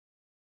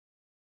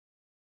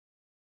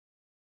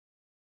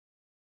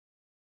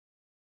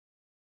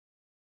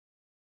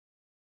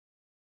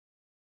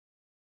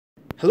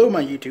Hello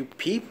my YouTube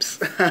peeps.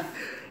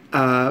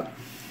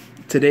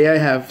 Today I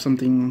have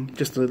something,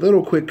 just a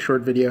little quick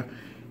short video.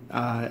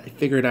 I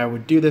figured I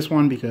would do this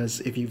one because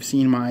if you've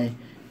seen my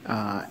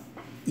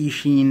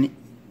Eachine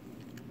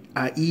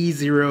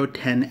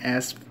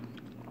E010S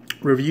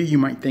review, you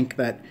might think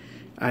that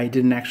I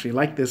didn't actually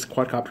like this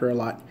quadcopter a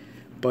lot.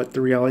 But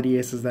the reality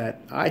is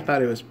that I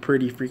thought it was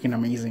pretty freaking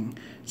amazing,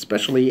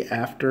 especially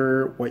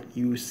after what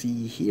you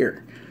see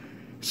here.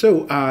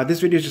 So this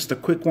video is just a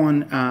quick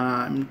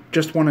one.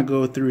 Just want to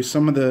go through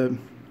some of the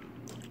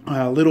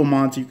little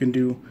mods you can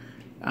do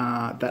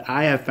that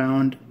I have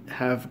found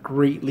have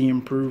greatly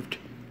improved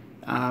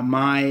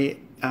my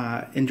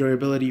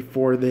enjoyability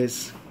for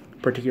this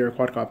particular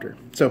quadcopter.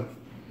 So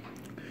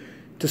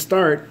to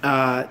start,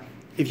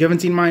 if you haven't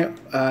seen my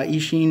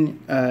Eachine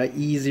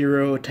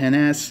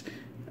E010S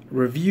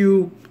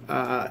review,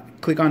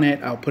 click on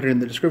it. I'll put it in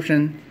the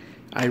description.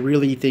 I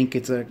really think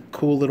it's a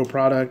cool little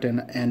product,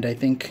 and I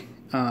think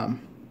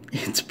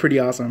it's pretty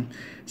awesome,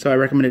 so I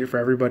recommend it for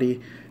everybody.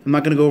 I'm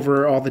not going to go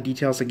over all the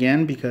details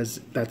again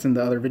because that's in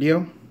the other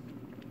video,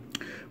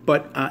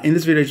 but in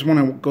this video I just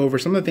want to go over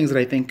some of the things that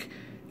I think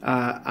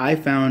I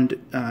found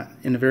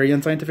in a very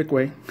unscientific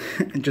way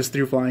just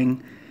through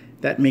flying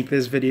that make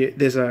this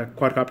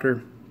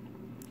quadcopter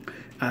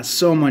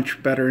so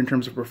much better in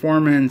terms of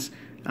performance,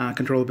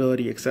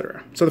 controllability,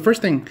 etc. So the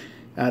first thing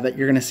that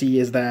you're going to see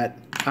is that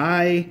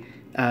I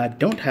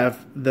don't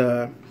have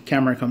the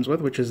camera it comes with,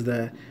 which is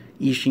the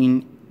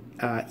Eachine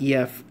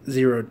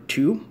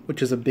EF02,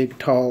 which is a big,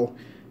 tall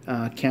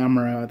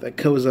camera that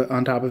goes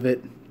on top of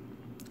it.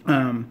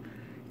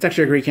 It's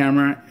actually a great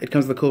camera. It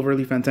comes with a clover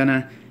leaf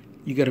antenna.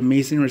 You get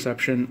amazing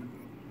reception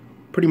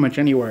pretty much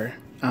anywhere.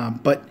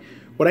 But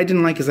what I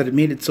didn't like is that it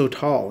made it so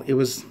tall. It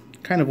was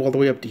kind of all the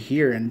way up to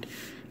here, and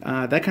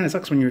that kind of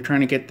sucks when you're trying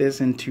to get this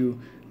into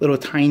little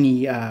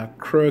tiny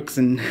crooks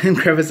and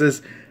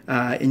crevices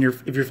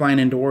if you're flying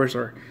indoors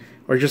or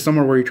just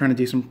somewhere where you're trying to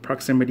do some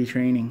proximity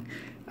training.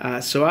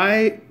 So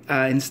I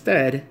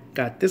instead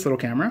got this little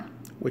camera,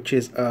 which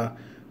is a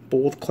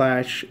Bold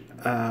Clash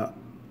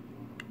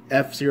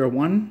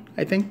F01,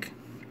 I think,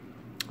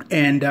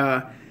 and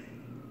that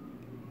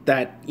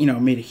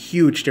made a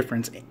huge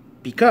difference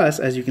because,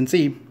 as you can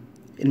see,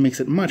 it makes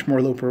it much more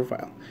low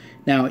profile.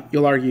 Now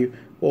you'll argue,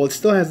 well, it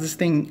still has this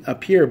thing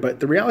up here, but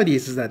the reality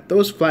is that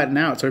those flatten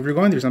out. So if you're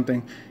going through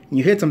something and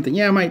you hit something,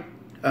 yeah, it might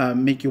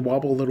make you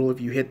wobble a little if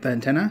you hit the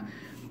antenna,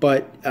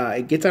 but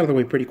it gets out of the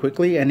way pretty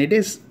quickly, and it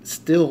is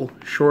still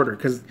shorter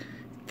because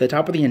the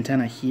top of the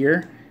antenna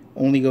here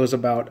only goes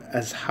about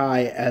as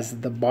high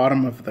as the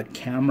bottom of the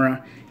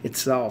camera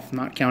itself,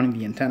 not counting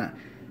the antenna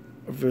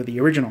for the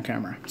original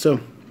camera. So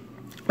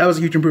that was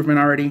a huge improvement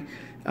already.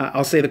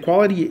 I'll say the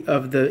quality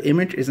of the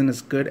image isn't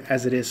as good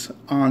as it is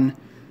on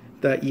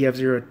the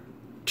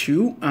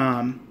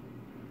EF02.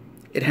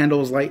 It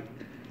handles light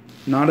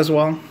not as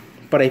well,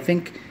 but I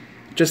think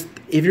just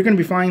if you're going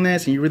to be flying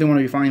this and you really want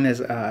to be flying this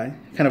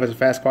kind of as a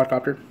fast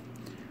quadcopter,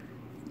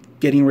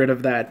 getting rid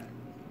of that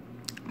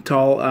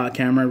tall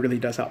camera really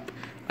does help.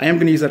 I am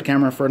going to use that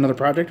camera for another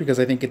project because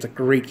I think it's a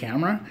great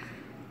camera,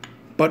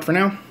 but for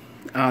now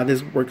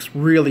this works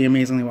really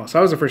amazingly well. So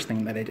that was the first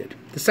thing that I did.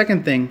 The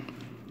second thing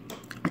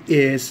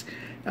is,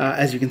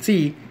 as you can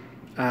see,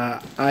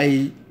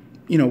 I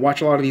watch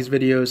a lot of these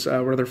videos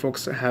where other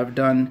folks have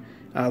done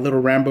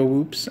little Rambo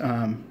whoops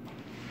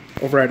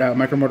over at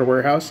Micro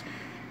Warehouse.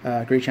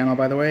 Great channel,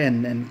 by the way,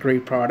 and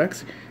great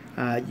products.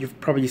 You've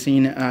probably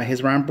seen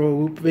his Rambo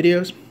whoop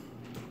videos.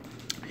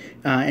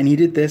 And he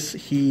did this.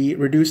 He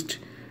reduced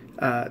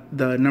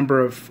the number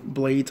of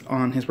blades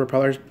on his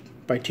propellers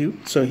by 2.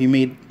 So he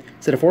made,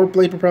 instead of 4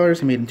 blade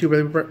propellers, he made them 2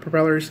 blade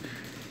propellers.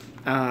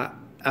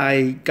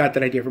 I got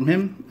that idea from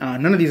him.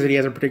 None of these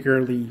ideas are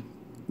particularly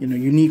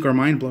unique or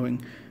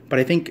mind-blowing, but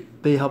I think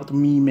they helped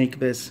me make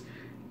this,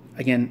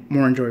 again,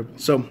 more enjoyable.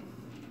 So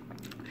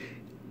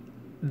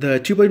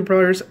the 2 blade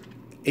propellers,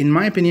 in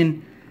my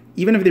opinion,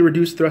 even if they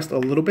reduce thrust a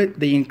little bit,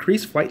 they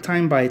increase flight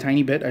time by a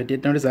tiny bit. I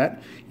did notice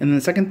that. And then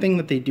the second thing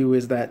that they do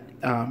is that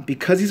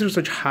because these are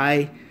such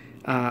high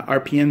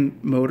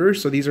RPM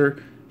motors, so these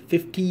are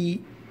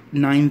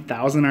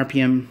 59,000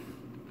 RPM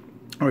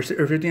or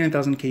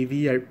 59,000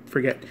 kV, I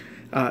forget.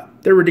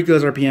 They're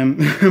ridiculous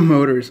RPM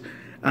motors.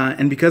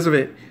 And because of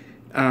it,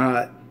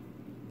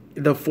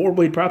 the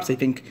 4-blade props, I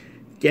think,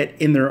 get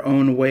in their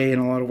own way in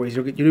a lot of ways.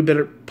 You do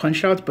better punch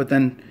shots, but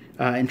then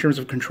in terms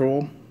of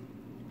control,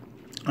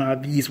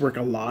 these work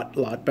a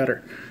lot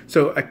better.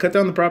 So I cut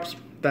down the props.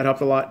 That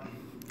helped a lot.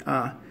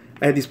 I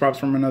had these props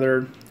from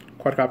another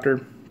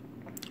quadcopter.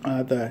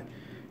 I think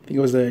it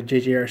was the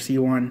JJRC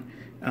one.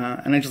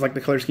 And I just like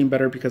the color scheme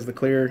better because the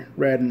clear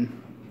red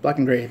and black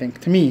and gray, I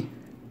think, to me,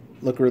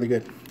 look really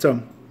good.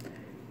 So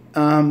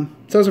that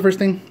was the first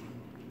thing.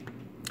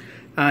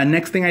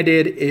 Next thing I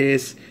did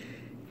is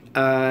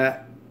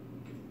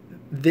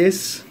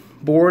this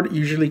board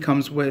usually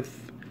comes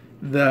with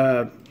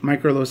the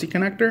micro-losi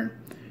connector.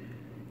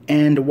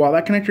 And while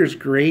that connector is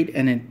great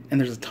and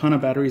there's a ton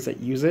of batteries that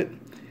use it,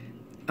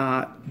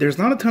 there's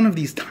not a ton of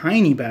these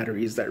tiny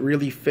batteries that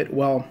really fit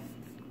well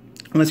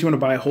unless you want to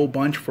buy a whole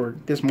bunch for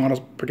this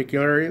model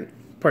particularly.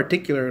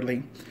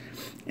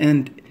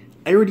 And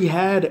I already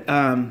had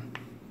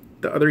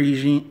the other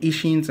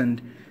Eachines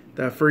and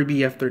the Furby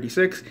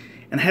F36,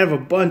 and I have a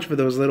bunch of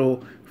those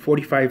little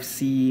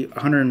 45C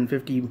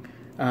 150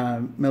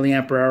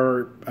 milliamp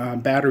hour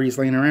batteries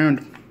laying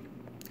around,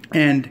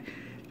 and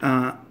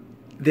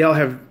they all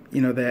have,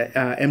 you know, the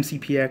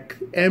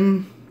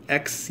MCPX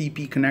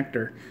MXCP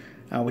connector,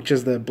 which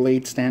is the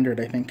blade standard,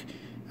 I think,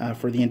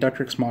 for the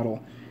indutrix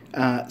model.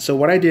 So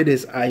what I did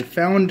is I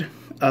found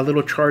a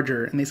little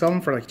charger, and they sell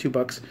them for like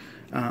 $2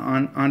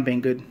 on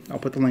Banggood. I'll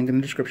put the link in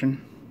the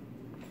description.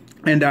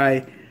 And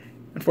I,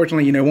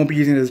 unfortunately, you know, won't be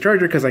using it as a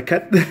charger because I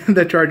cut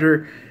the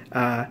charger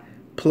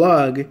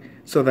plug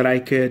so that I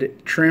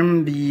could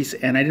trim these,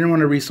 and I didn't want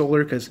to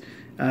resolder because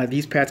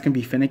these pads can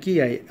be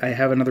finicky. I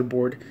have another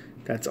board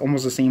that's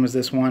almost the same as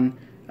this one,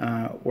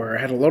 where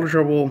I had a lot of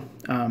trouble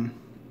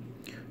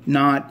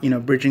not, you know,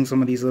 bridging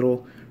some of these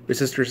little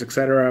resistors,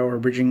 etc., or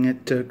bridging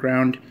it to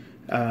ground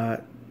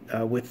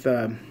with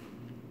the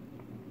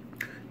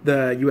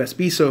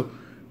USB. So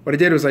what I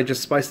did was I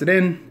just spliced it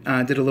in,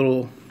 did a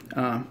little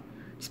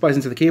splice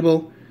into the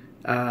cable,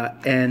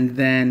 and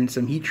then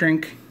some heat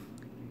shrink,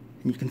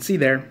 and you can see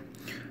there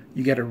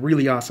you get a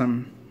really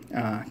awesome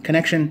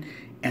connection,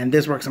 and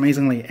this works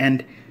amazingly,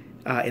 and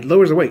it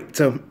lowers the weight.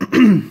 So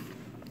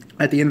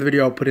at the end of the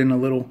video I'll put in a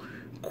little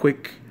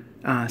quick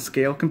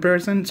scale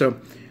comparison, so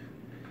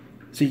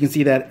you can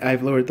see that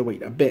I've lowered the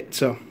weight a bit.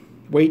 So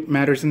weight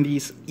matters in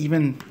these.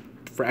 Even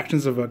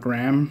fractions of a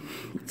gram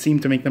seem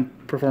to make them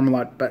perform a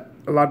lot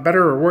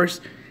better or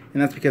worse,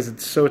 and that's because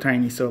it's so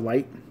tiny, so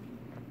light.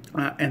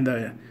 And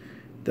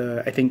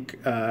the I think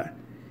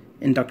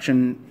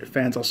induction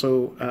fans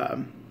also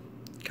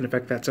can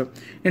affect that. So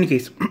in any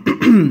case,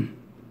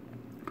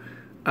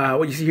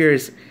 what you see here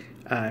is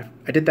I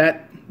did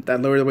that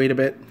lowered the weight a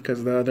bit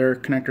because the other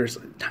connector is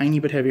a tiny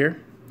bit heavier,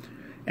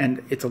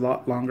 and it's a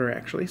lot longer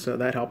actually, so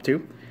that helped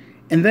too.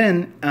 And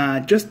then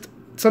just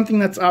something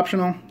that's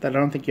optional that I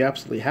don't think you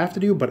absolutely have to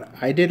do, but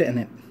I did, and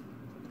it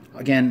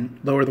again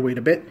lowered the weight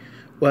a bit,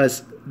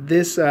 was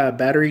this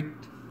battery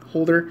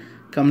holder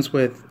comes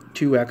with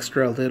 2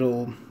 extra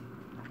little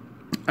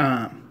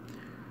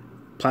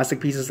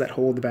plastic pieces that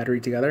hold the battery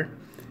together,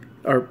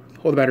 or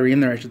hold the battery in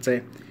there I should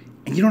say,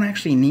 and you don't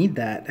actually need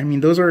that. I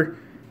mean, those are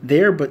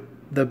there, but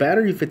the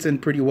battery fits in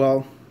pretty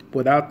well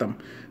without them.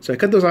 So I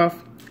cut those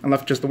off and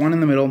left just the one in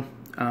the middle.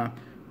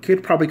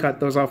 Could probably cut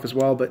those off as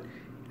well, but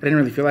I didn't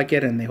really feel like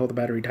it, and they hold the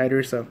battery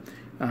tighter. So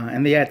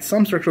and they add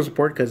some structural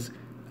support because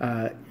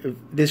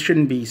this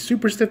shouldn't be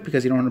super stiff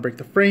because you don't want to break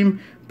the frame,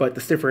 but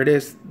the stiffer it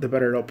is, the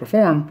better it'll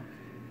perform.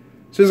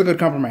 So this is a good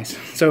compromise.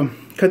 So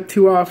cut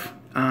 2 off,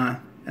 and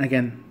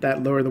again,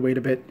 that lowered the weight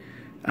a bit.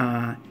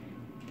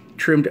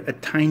 Trimmed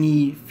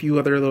a few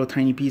other little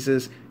tiny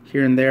pieces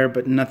here and there,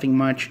 but nothing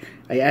much.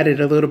 I added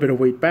a little bit of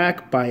weight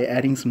back by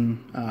adding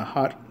some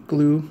hot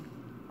glue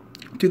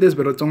to this,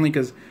 but it's only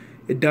because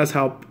it does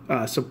help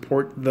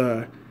support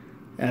the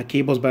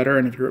cables better,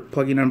 and if you're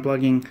plugging and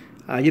unplugging,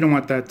 you don't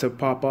want that to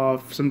pop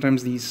off.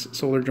 Sometimes these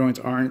solder joints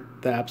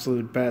aren't the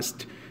absolute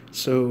best,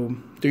 so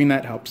doing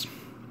that helps.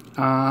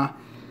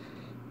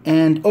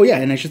 And oh yeah,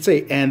 and I should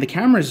say, and the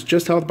camera is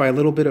just held by a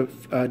little bit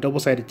of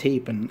double-sided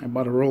tape, and I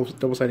bought a roll of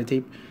double-sided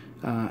tape.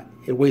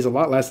 It weighs a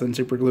lot less than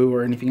super glue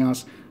or anything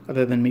else,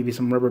 other than maybe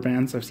some rubber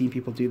bands. I've seen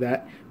people do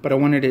that, but I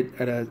wanted it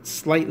at a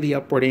slightly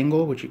upward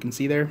angle, which you can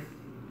see there,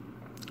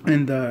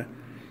 and the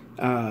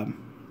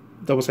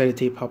double-sided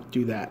tape helped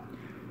do that.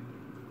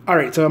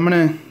 Alright, so I'm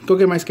gonna go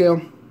get my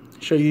scale,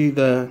 show you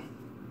the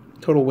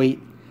total weight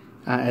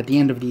at the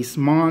end of these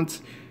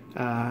mods.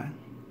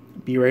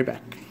 Be right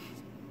back.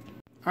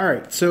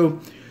 Alright, so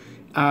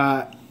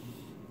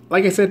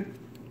like I said,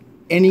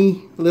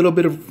 any little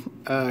bit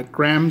of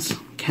grams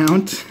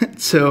count.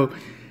 So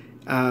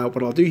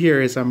what I'll do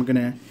here is I'm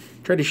gonna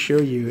try to show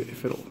you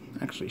if it'll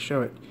actually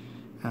show it.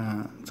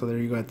 So there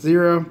you go at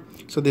 0.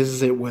 So this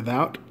is it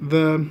without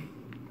the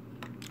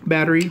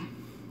battery.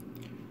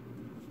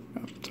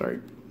 Oh, sorry,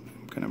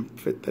 I'm gonna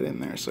fit that in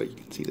there so you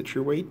can see the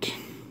true weight.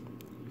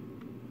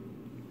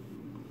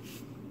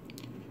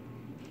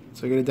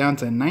 So I get it down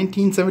to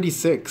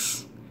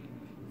 1976,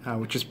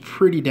 which is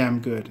pretty damn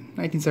good.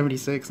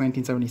 1976,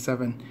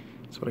 1977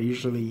 is what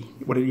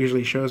it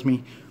usually shows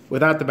me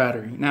without the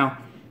battery. Now,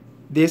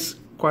 this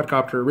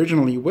quadcopter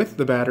originally with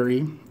the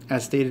battery,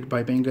 as stated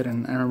by Banggood,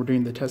 and I remember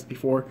doing the test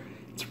before,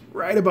 it's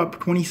right about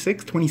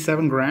 26,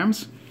 27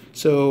 grams.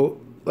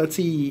 So let's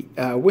see,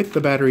 with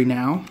the battery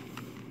now,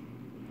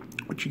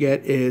 what you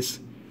get is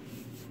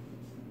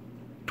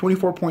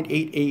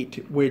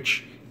 24.88,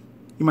 which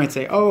you might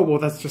say, oh, well,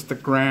 that's just a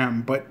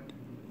gram, but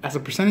as a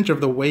percentage of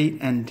the weight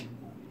and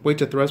weight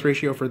to thrust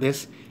ratio for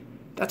this,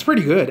 that's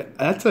pretty good.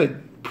 That's a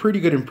pretty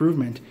good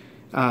improvement.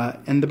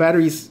 And the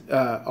batteries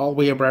all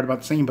weigh up right about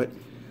the same, but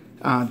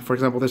for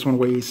example, this one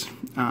weighs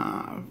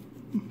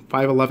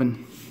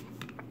 511.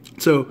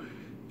 So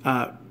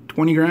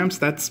 20 grams,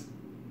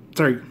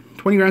 20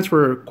 grams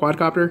for a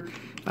quadcopter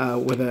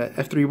with a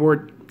F3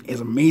 board is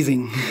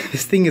amazing.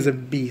 This thing is a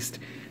beast.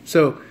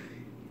 So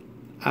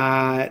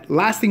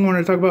Last thing I wanted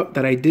to talk about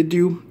that I did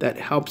do that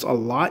helps a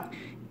lot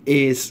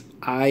is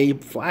I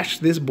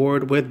flashed this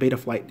board with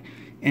Betaflight.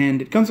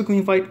 And it comes with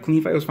CleanFlight.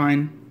 CleanFlight was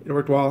fine. It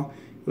worked well.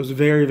 It was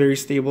very, very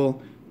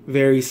stable,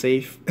 very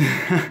safe.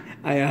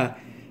 That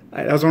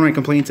was one of my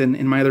complaints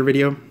in my other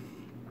video.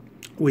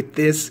 With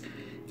this,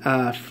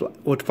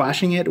 with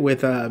flashing it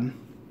with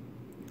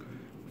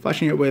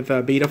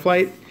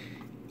Betaflight,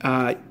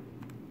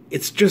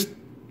 it's just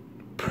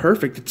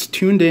perfect. It's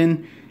tuned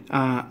in.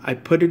 I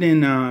put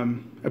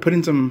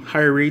in some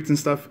higher rates and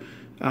stuff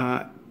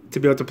to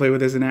be able to play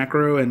with this in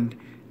acro and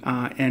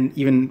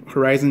even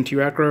Horizon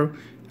 2 acro.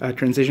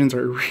 Transitions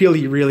are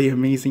really, really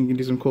amazing. You can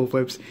do some cool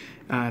flips,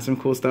 some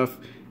cool stuff.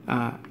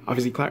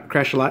 Obviously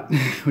crash a lot,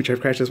 which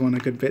I've crashed this one a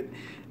good bit,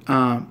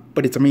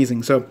 but it's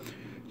amazing. So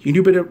you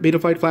can do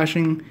Betaflight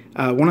flashing.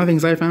 One of the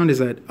things I found is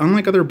that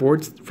unlike other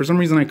boards, for some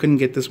reason I couldn't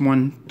get this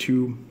one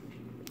to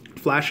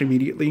flash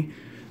immediately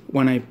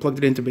when I plugged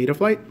it into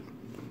Betaflight.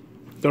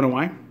 Don't know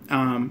why.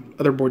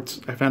 Other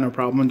boards I found no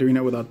problem doing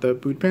it without the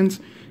boot pins.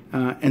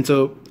 And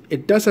so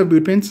it does have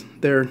boot pins.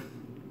 They're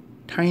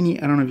tiny.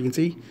 I don't know if you can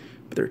see,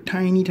 but they're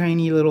tiny,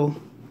 tiny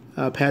little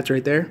pads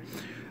right there.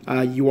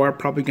 You are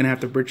probably going to have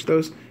to bridge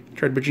those.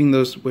 Tried bridging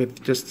those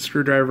with just a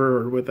screwdriver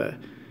or with a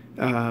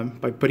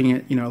by putting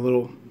it, a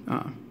little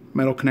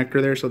metal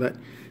connector there so that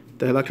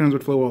the electrons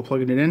would flow while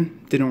plugging it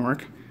in. Didn't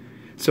work.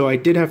 So I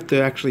did have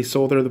to actually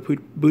solder the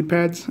boot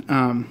pads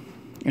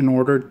in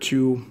order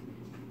to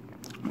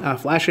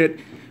flash it.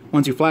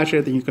 Once you flash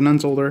it, then you can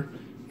unsolder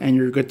and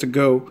you're good to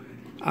go.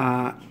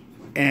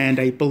 And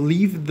I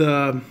believe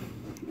the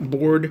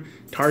board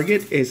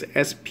target is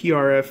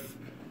SPRF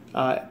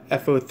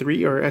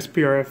F03 or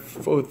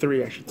SPRF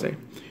 03, I should say,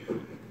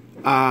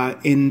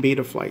 in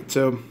Betaflight.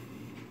 So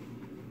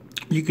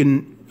you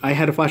can, I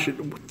had to flash it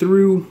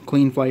through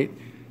CleanFlight,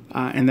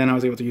 and then I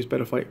was able to use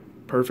Betaflight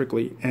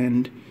perfectly,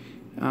 and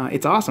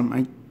it's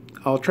awesome.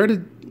 I'll try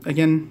to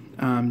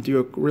again do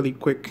a really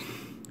quick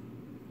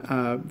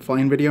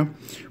flying video,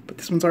 but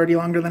this one's already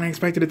longer than I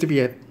expected it to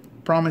be. I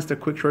promised a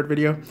quick short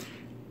video.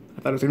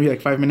 I thought it was gonna be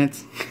like 5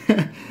 minutes.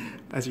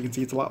 As you can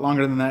see, it's a lot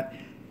longer than that.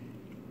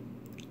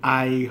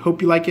 I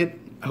hope you like it.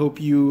 I hope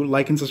you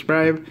like and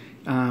subscribe.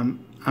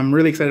 I'm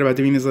really excited about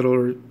doing these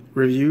little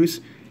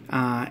reviews,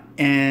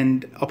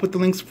 and I'll put the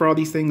links for all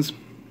these things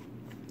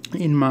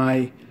in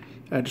my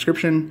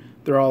description.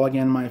 They're all,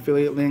 again, my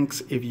affiliate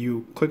links. If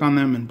you click on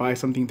them and buy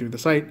something through the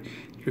site,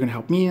 you're gonna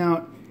help me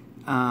out,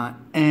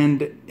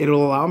 and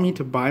it'll allow me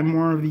to buy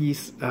more of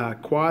these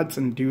quads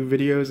and do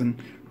videos and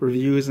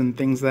reviews and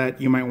things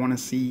that you might want to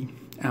see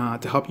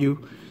to help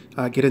you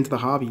get into the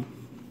hobby.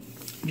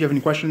 If you have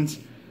any questions,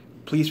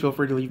 please feel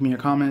free to leave me a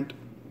comment.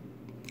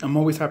 I'm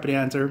always happy to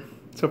answer.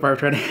 So far I've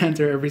tried to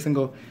answer every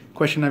single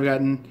question I've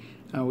gotten,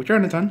 which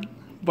aren't a ton,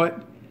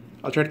 but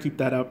I'll try to keep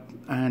that up.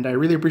 And I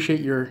really appreciate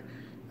your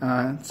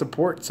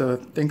support. So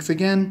thanks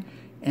again,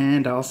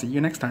 and I'll see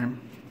you next time.